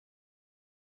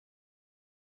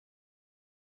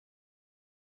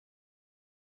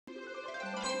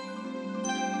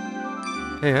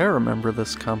Hey, I remember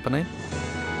this company.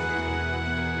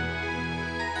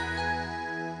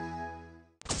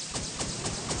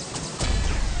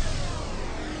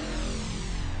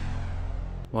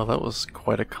 Well, that was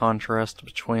quite a contrast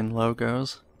between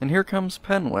logos. And here comes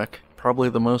Penwick, probably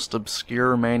the most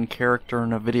obscure main character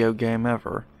in a video game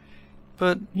ever.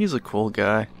 But he's a cool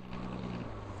guy.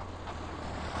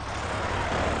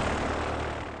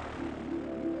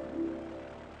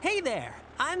 Hey there,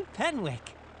 I'm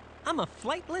Penwick. I'm a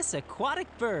flightless aquatic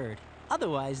bird,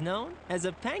 otherwise known as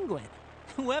a penguin.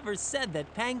 Whoever said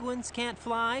that penguins can't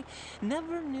fly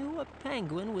never knew a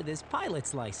penguin with his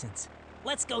pilot's license.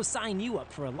 Let's go sign you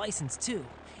up for a license too,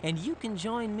 and you can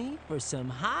join me for some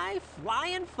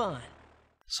high-flying fun.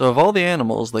 So of all the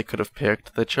animals they could have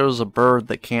picked, they chose a bird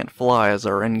that can't fly as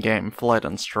our in-game flight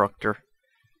instructor.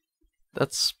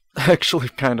 That's actually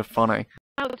kind of funny.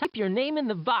 Now type your name in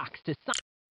the box to sign.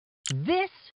 This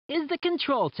is the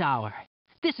control tower.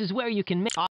 This is where you can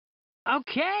make...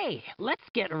 Okay, let's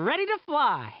get ready to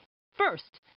fly.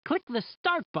 First, click the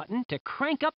start button to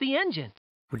crank up the engine.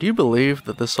 Would you believe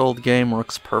that this old game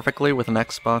works perfectly with an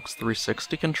Xbox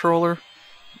 360 controller?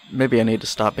 Maybe I need to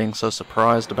stop being so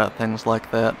surprised about things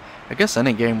like that. I guess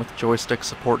any game with joystick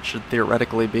support should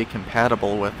theoretically be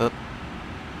compatible with it.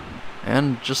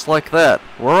 And just like that,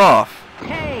 we're off!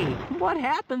 Hey, what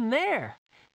happened there?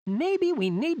 Maybe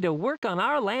we need to work on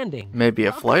our landing. Maybe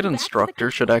a flight instructor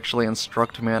should actually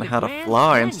instruct me on how to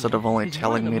fly instead of only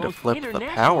telling me to flip the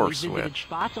power switch.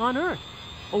 Spots on Earth.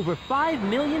 Over 5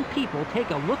 million people take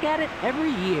a look at it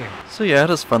every year. So yeah, it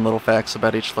has fun little facts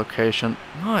about each location.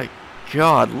 My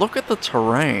god, look at the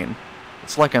terrain.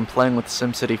 It's like I'm playing with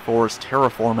SimCity 4's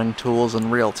terraforming tools in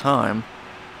real time.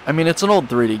 I mean, it's an old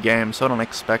 3D game, so I don't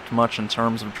expect much in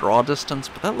terms of draw distance,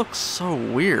 but that looks so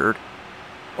weird.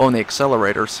 Oh, and the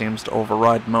accelerator seems to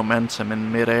override momentum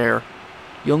in mid-air.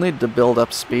 You'll need to build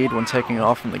up speed when taking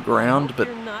off from the ground, but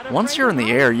once you're in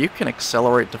the air, you can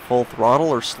accelerate to full throttle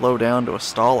or slow down to a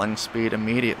stalling speed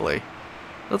immediately.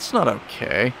 That's not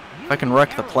okay. If I can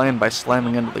wreck the plane by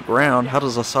slamming into the ground, how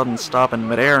does a sudden stop in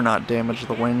mid-air not damage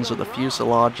the wings or the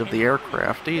fuselage of the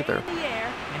aircraft either?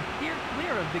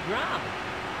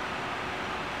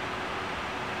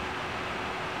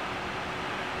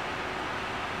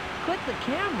 Click the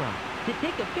camera to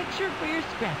take a picture for your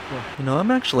scrapbook. You know,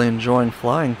 I'm actually enjoying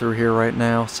flying through here right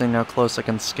now, seeing how close I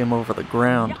can skim over the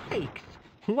ground. Yikes!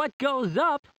 What goes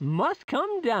up must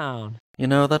come down. You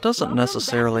know, that doesn't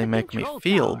necessarily make me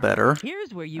feel better.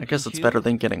 I guess it's better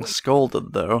than getting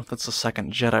scolded, though. That's the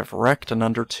second jet I've wrecked in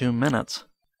under 2 minutes.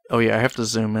 Oh yeah, I have to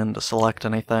zoom in to select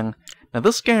anything. Now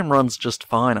this game runs just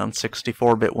fine on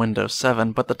 64-bit Windows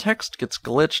 7, but the text gets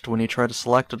glitched when you try to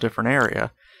select a different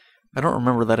area. I don't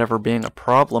remember that ever being a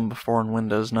problem before in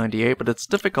Windows 98, but it's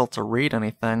difficult to read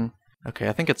anything. Okay,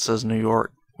 I think it says New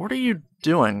York. What are you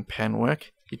doing, Penwick?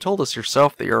 You told us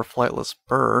yourself that you're a flightless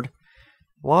bird.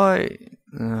 Why?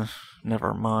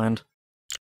 Never mind.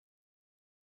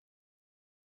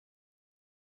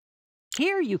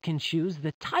 Here you can choose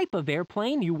the type of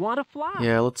airplane you want to fly.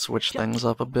 Yeah, let's switch things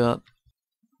up a bit.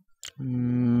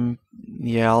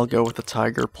 Yeah, I'll go with the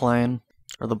Tiger plane,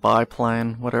 or the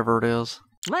biplane, whatever it is.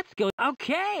 Let's go.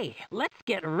 Okay, let's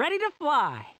get ready to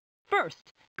fly.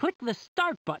 First, click the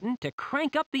start button to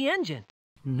crank up the engine.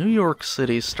 New York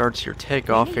City starts your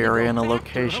takeoff area in a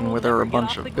location where there are a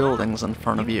bunch of buildings in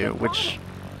front of you, which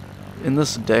in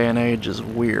this day and age is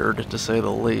weird, to say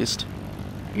the least.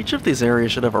 Each of these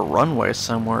areas should have a runway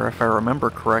somewhere, if I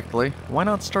remember correctly. Why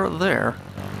not start there?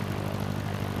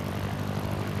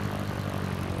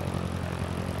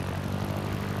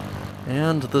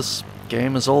 And this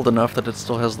game is old enough that it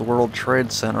still has the World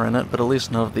Trade Center in it, but at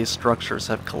least none of these structures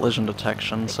have collision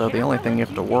detection, so the only thing you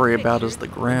have to worry about is the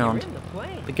ground.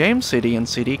 The game CD and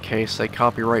CD case say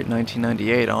copyright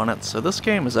 1998 on it, so this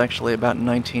game is actually about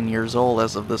 19 years old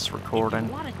as of this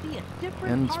recording.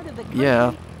 And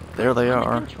yeah, there they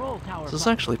are. This is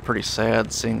actually pretty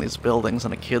sad, seeing these buildings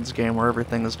in a kid's game where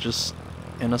everything is just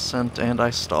innocent, and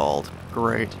I stalled.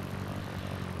 Great.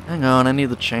 Hang on, I need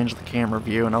to change the camera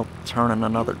view and I'll turn in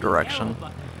another direction.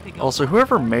 Also,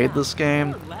 whoever made this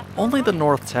game, only the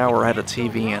North Tower had a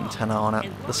TV antenna on it.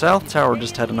 The South Tower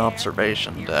just had an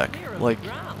observation deck. Like,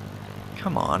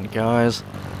 come on, guys.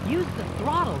 Use the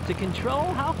throttle to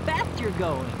control how fast you're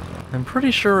going. I'm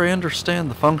pretty sure I understand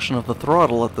the function of the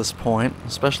throttle at this point,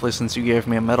 especially since you gave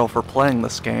me a medal for playing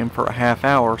this game for a half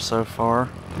hour so far.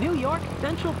 New York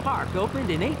Central Park opened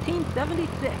in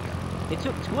 1876. It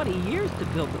took 20 years to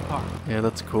build the park. Yeah,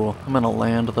 that's cool. I'm gonna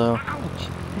land, though. Ouch!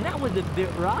 That was a bit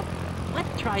rough.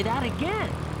 Let's try that again.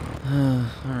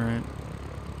 Alright.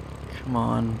 Come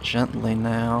on, gently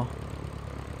now.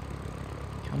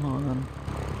 Come on.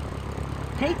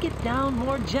 Take it down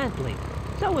more gently,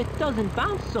 so it doesn't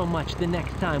bounce so much the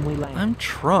next time we land. I'm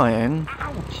trying.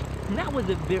 Ouch! That was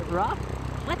a bit rough.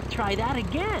 Let's try that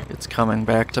again. It's coming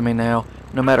back to me now.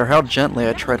 No matter how gently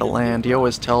I try to land, he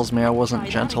always tells me I wasn't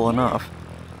gentle enough.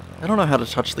 I don't know how to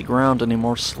touch the ground any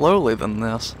more slowly than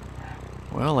this.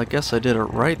 Well, I guess I did it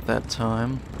right that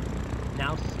time.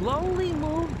 Now slowly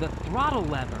move the throttle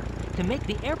lever to make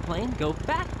the airplane go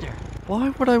faster. Why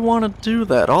would I want to do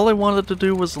that? All I wanted to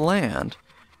do was land.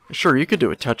 Sure, you could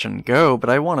do a touch and go, but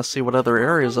I want to see what other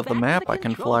areas of the map I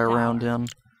can fly around in.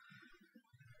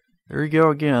 There you go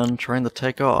again, trying to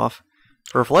take off.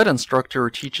 For a flight instructor who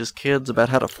teaches kids about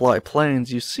how to fly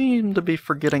planes, you seem to be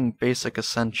forgetting basic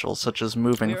essentials such as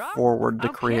moving forward to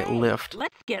create lift.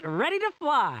 Let's get ready to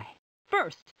fly.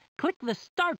 First, click the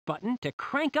start button to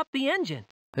crank up the engine.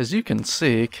 As you can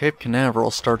see, Cape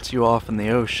Canaveral starts you off in the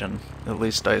ocean. At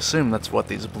least I assume that's what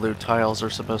these blue tiles are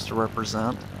supposed to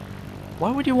represent.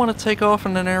 Why would you want to take off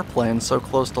in an airplane so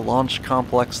close to Launch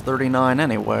Complex 39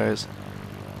 anyways?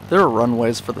 There are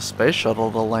runways for the space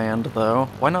shuttle to land, though.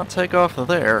 Why not take off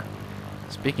there?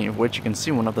 Speaking of which, you can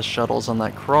see one of the shuttles on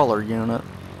that crawler unit.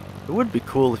 It would be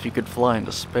cool if you could fly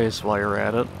into space while you're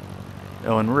at it.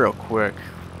 Oh, and real quick,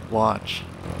 watch.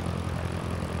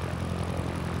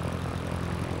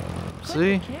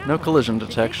 See? No collision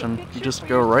detection. You just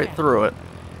go right through it.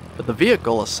 But the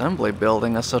vehicle assembly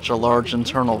building has such a large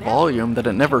internal volume that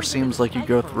it never seems like you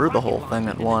go through the whole thing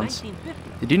at once.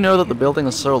 Did you know that the building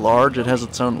is so large it has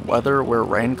its own weather where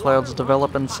rain clouds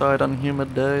develop inside on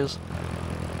humid days?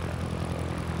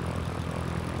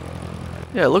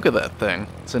 Yeah, look at that thing.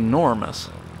 It's enormous.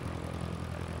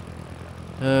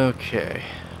 Okay,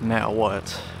 now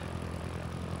what?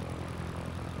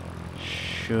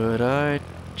 Should I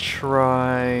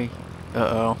try...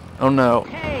 Uh-oh. Oh no.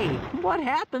 Hey, what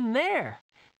happened there?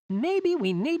 Maybe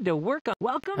we need to work on...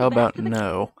 Welcome How about back to the...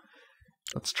 no?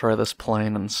 Let's try this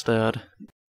plane instead.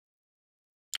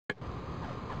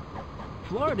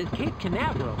 Florida's Cape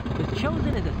Canaveral was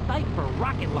chosen as a site for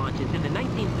rocket launches in the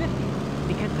 1950s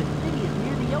because the city is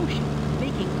near the ocean,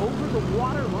 making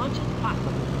over-the-water launches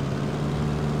possible.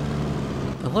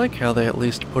 I like how they at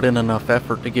least put in enough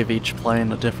effort to give each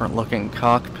plane a different looking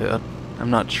cockpit. I'm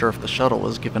not sure if the shuttle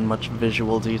was given much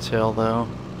visual detail though.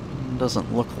 It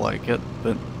doesn't look like it,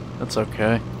 but that's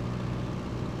okay.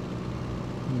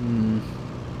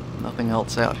 Nothing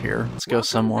else out here. Let's go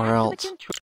somewhere else.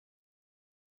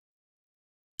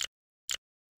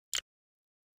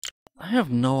 I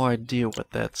have no idea what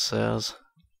that says.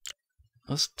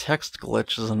 This text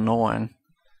glitch is annoying.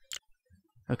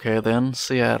 Okay then,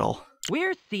 Seattle.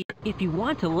 We're If you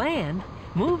want to land,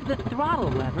 move the throttle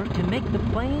lever to make the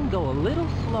plane go a little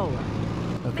slower.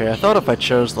 Okay, I thought if I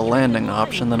chose the landing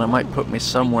option, then it might put me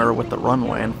somewhere with the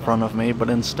runway in front of me, but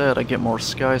instead I get more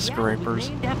skyscrapers.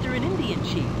 Named after an Indian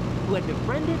chief who had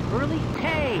befriended early...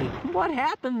 Hey, what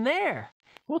happened there?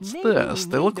 What's this?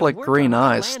 They look like green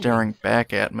eyes staring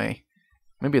back at me.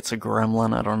 Maybe it's a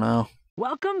gremlin, I don't know.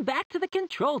 Welcome back to the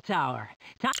control tower.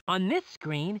 On this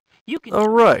screen, you can... Oh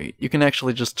right, you can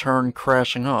actually just turn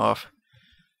crashing off.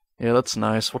 Yeah, that's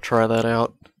nice. We'll try that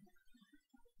out.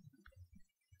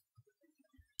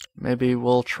 Maybe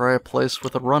we'll try a place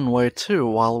with a runway too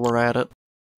while we're at it.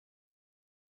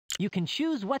 You can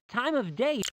choose what time of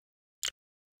day...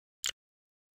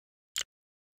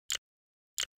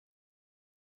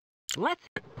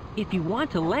 If you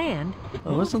want to land...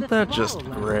 Oh, isn't that just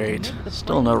great?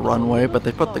 Still no runway, but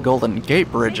they put the Golden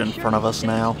Gate Bridge in front of us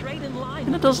now.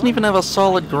 And it doesn't even have a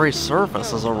solid gray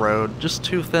surface as a road, just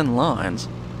two thin lines.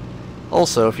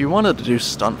 Also, if you wanted to do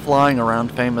stunt flying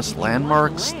around famous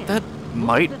landmarks, that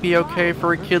might be okay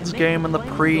for a kid's game in the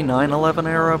pre-9/11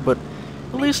 era, but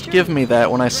at least give me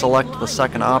that when I select the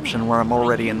second option where I'm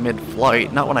already in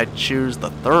mid-flight, not when I choose the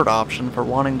third option for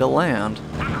wanting to land.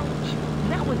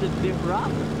 That was a bit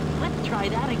rough. Let's try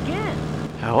that again.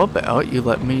 How about you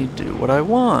let me do what I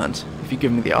want? If you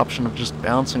give me the option of just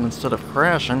bouncing instead of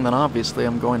crashing, then obviously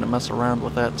I'm going to mess around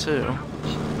with that too.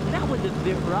 That was a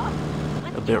bit rough.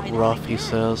 A bit rough, he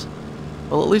says.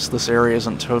 Well, at least this area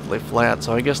isn't totally flat,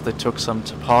 so I guess they took some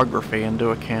topography into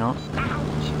account.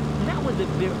 Ouch! That was a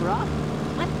bit rough.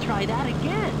 Let's try that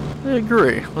again. I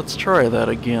agree. Let's try that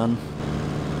again.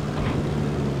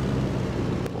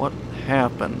 What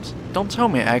happened? Don't tell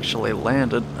me I actually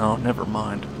landed. Oh, never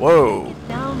mind. Whoa! Take it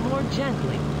down more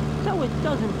gently, so it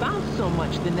doesn't bounce so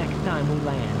much the next time we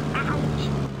land.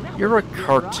 Ouch! You're a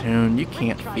cartoon. You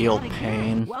can't feel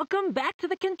pain. Welcome back to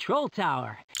the control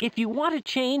tower. If you want to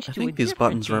change I to a think these different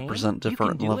buttons game, represent you can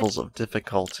different do levels it. of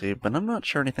difficulty, but I'm not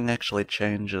sure anything actually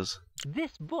changes.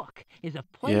 This book is a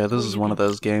place Yeah, this where is you one can of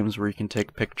those games where you can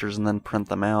take pictures and then print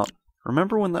them out.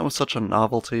 Remember when that was such a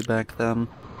novelty back then?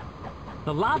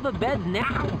 The lava bed's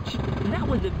now. That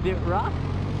was a bit rough.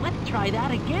 Let's try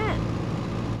that again.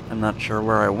 I'm not sure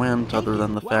where I went other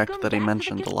than the fact that he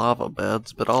mentioned lava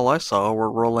beds, but all I saw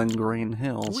were rolling green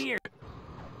hills. Weird.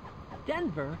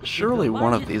 Denver. Surely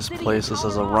one of these places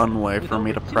is a runway for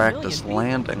me to practice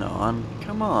landing on.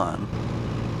 Come on.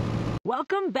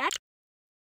 Welcome back.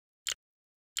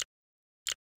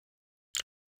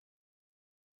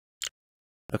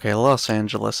 Okay, Los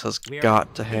Angeles has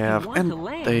got to have, and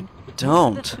they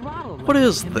don't. What What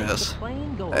is this?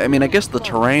 I mean, I guess the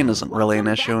terrain isn't really an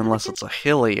issue unless it's a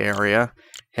hilly area.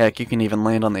 Heck, you can even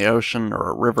land on the ocean or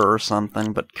a river or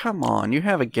something, but come on, you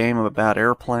have a game about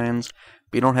airplanes,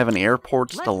 but you don't have any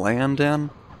airports to land in?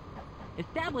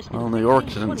 Well, New York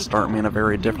didn't start me in a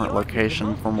very different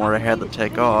location from where I had to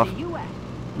take off.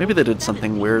 Maybe they did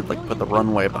something weird like put the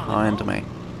runway behind me.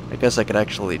 I guess I could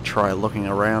actually try looking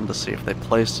around to see if they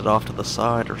placed it off to the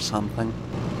side or something.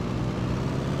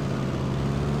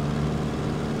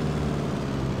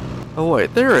 Oh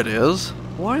wait, there it is!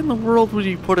 Why in the world would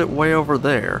you put it way over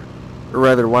there? Or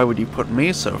rather, why would you put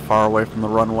me so far away from the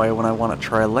runway when I want to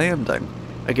try landing?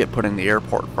 I get putting the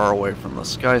airport far away from the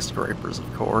skyscrapers,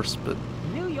 of course, but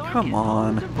come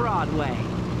on. New York is home to Broadway,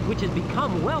 which has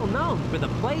become well known for the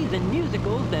plays and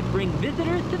musicals that bring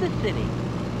visitors to the city.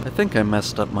 I think I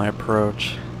messed up my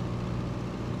approach.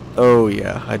 Oh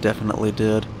yeah, I definitely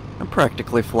did. I'm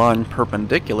practically flying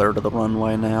perpendicular to the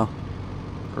runway now.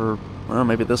 Or, well,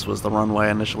 maybe this was the runway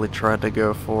I initially tried to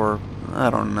go for. I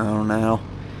don't know now.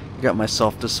 I got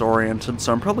myself disoriented,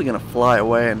 so I'm probably going to fly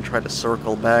away and try to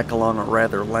circle back along a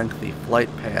rather lengthy flight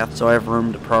path so I have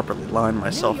room to properly line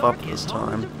myself up this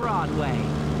time. New York is home to Broadway,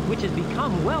 which has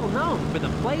become well known for the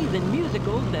plays and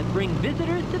musicals that bring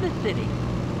visitors to the city.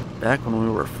 Back when we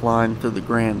were flying through the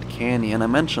Grand Canyon, I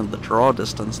mentioned the draw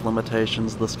distance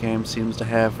limitations this game seems to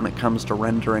have when it comes to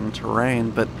rendering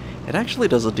terrain, but it actually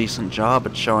does a decent job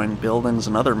at showing buildings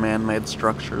and other man-made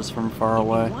structures from far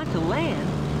away. If you want to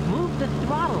land, move the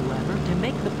throttle lever to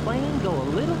make the plane go a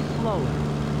little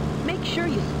slower. Make sure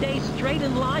you stay straight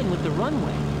in line with the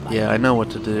runway. Yeah, I know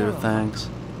what to do, thanks.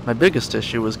 My biggest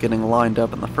issue was getting lined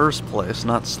up in the first place,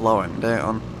 not slowing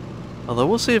down. Although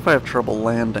we'll see if I have trouble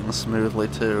landing smoothly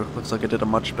too. Looks like I did a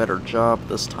much better job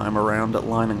this time around at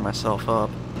lining myself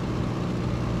up.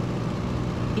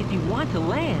 If you want to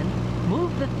land,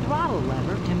 move the throttle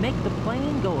lever to make the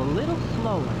plane go a little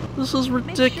slower. This is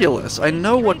ridiculous. I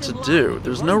know what to do.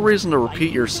 There's no reason to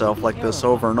repeat yourself like this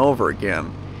over and over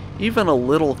again. Even a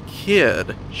little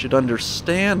kid should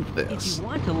understand If this. you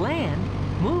want to land,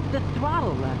 move the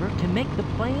throttle lever to make the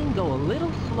plane go a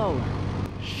little slower.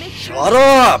 Shut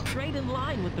up! Straight in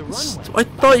line with the runway. I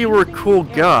thought you were a cool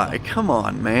guy. Come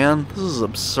on, man. This is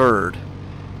absurd.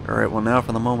 Alright, well now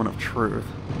for the moment of truth.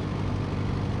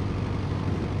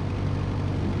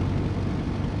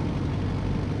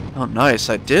 Oh nice,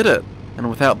 I did it! And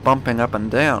without bumping up and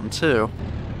down, too.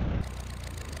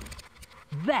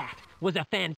 That was a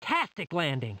fantastic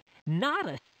landing. Not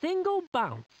a single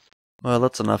bounce. Well,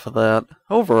 that's enough of that.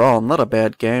 Overall, not a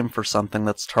bad game for something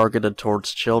that's targeted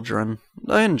towards children.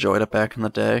 I enjoyed it back in the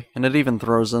day, and it even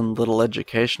throws in little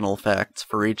educational facts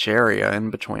for each area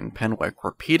in between Penwick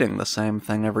repeating the same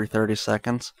thing every 30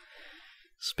 seconds.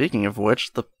 Speaking of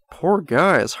which, the poor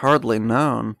guy is hardly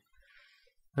known.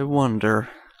 I wonder,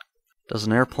 does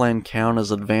an airplane count as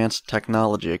advanced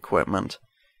technology equipment?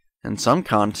 In some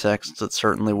contexts it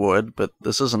certainly would, but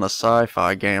this isn't a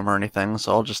sci-fi game or anything,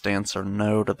 so I'll just answer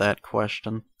no to that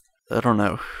question. I don't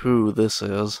know who this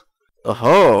is.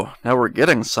 Oh-ho! Now we're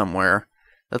getting somewhere.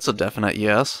 That's a definite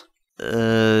yes.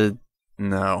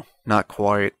 No, not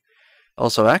quite.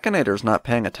 Also, Akinator's not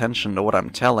paying attention to what I'm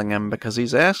telling him because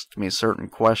he's asked me certain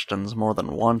questions more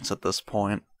than once at this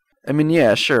point. I mean,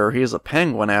 yeah, sure, he's a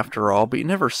penguin after all, but you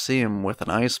never see him with an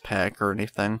ice pack or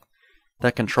anything.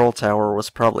 That control tower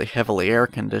was probably heavily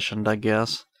air-conditioned, I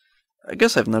guess. I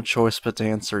guess I have no choice but to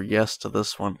answer yes to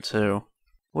this one, too.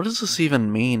 What does this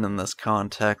even mean in this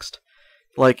context?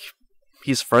 Like,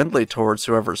 he's friendly towards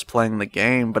whoever's playing the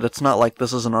game, but it's not like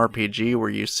this is an RPG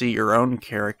where you see your own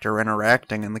character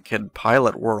interacting in the Kid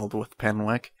Pilot world with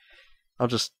Penwick. I'll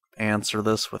just answer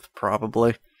this with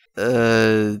probably.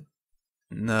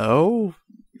 No?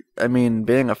 I mean,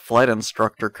 being a flight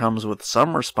instructor comes with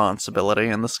some responsibility,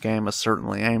 and this game is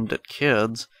certainly aimed at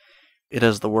kids. It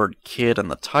has the word kid in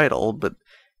the title, but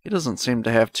it doesn't seem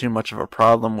to have too much of a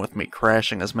problem with me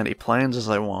crashing as many planes as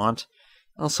I want.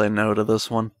 I'll say no to this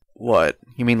one. What,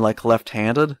 you mean like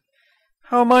left-handed?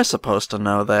 How am I supposed to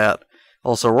know that?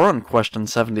 Also, we're on question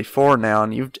 74 now,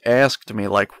 and you've asked me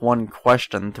like one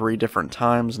question 3 different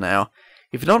times now.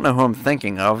 If you don't know who I'm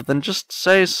thinking of, then just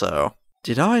say so.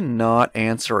 Did I not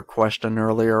answer a question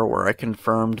earlier where I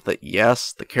confirmed that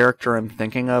yes, the character I'm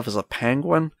thinking of is a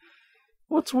penguin?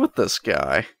 What's with this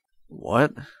guy?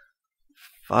 What?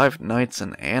 5 Nights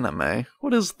in Anime?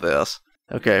 What is this?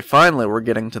 Okay, finally we're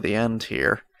getting to the end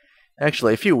here.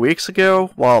 Actually, a few weeks ago,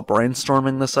 while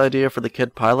brainstorming this idea for the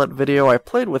Kid Pilot video, I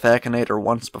played with Akinator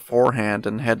once beforehand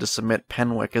and had to submit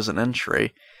Penwick as an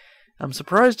entry. I'm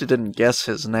surprised he didn't guess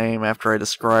his name after I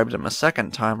described him a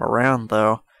second time around,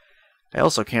 though. I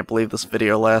also can't believe this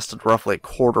video lasted roughly a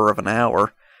quarter of an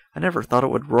hour. I never thought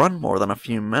it would run more than a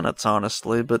few minutes,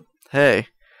 honestly, but hey,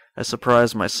 I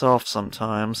surprise myself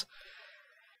sometimes.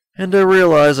 And I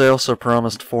realize I also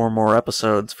promised 4 more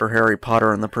episodes for Harry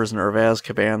Potter and the Prisoner of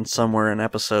Azkaban somewhere in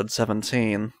episode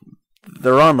 17.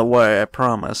 They're on the way, I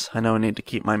promise. I know I need to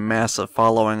keep my massive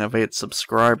following of 8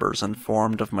 subscribers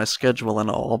informed of my schedule and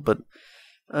all, but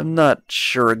I'm not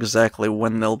sure exactly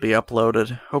when they'll be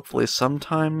uploaded. Hopefully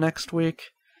sometime next week?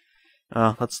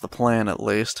 That's the plan, at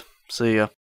least. See ya.